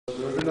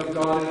servant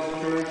of God,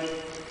 his church,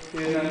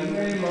 in the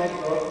name of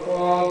the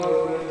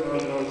Father,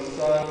 and of the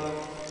Son,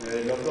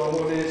 and of the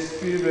Holy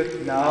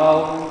Spirit,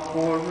 now and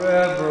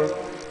forever,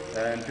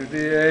 and to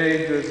the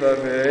ages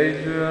of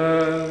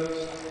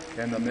ages.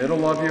 In the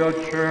middle of your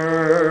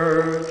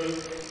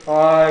church,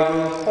 I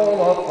will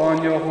call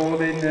upon your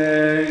holy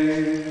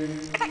name.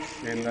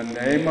 In the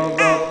name of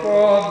the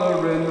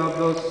Father, and of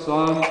the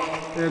Son,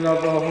 and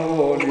of the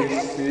Holy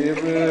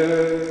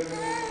Spirit.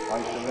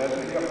 I shall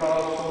enter your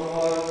house, O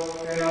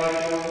Lord, and I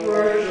shall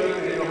worship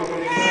in your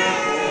holy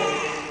temple.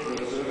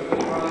 The servant of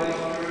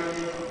Christ Church,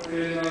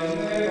 in the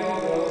name of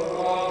the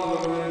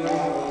Father, and of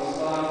the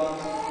Son,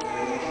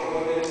 and of the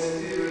Holy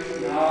Spirit,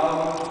 now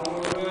and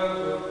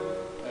forever,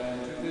 and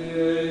to the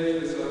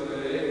ages of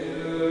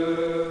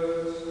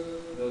ages.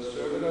 The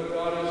servant of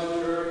God is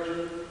Church,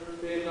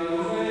 in the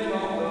name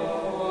of the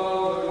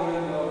Father,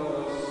 and of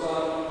the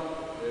Son,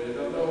 and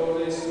of the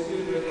Holy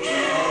Spirit,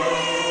 now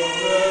and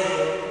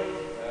forever,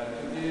 and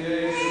to the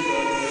ages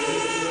of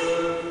ages.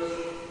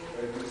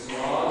 And to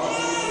God,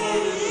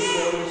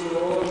 there is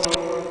no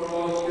other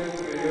cross can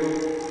feel,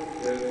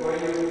 that when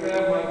you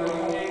have my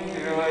looking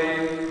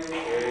behind,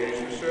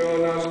 Jesus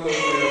nos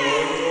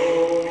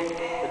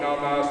and our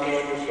Master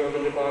and your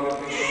servant departed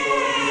in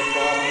support of the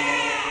promise.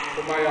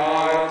 For my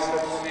eyes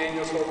have seen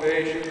your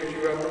salvation, which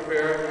you have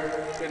prepared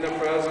in the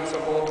presence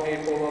of all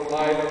people, a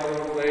light of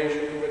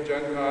revelation to the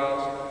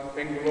Gentiles,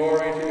 and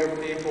glory to your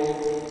people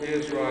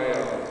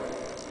Israel.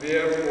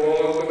 Therefore,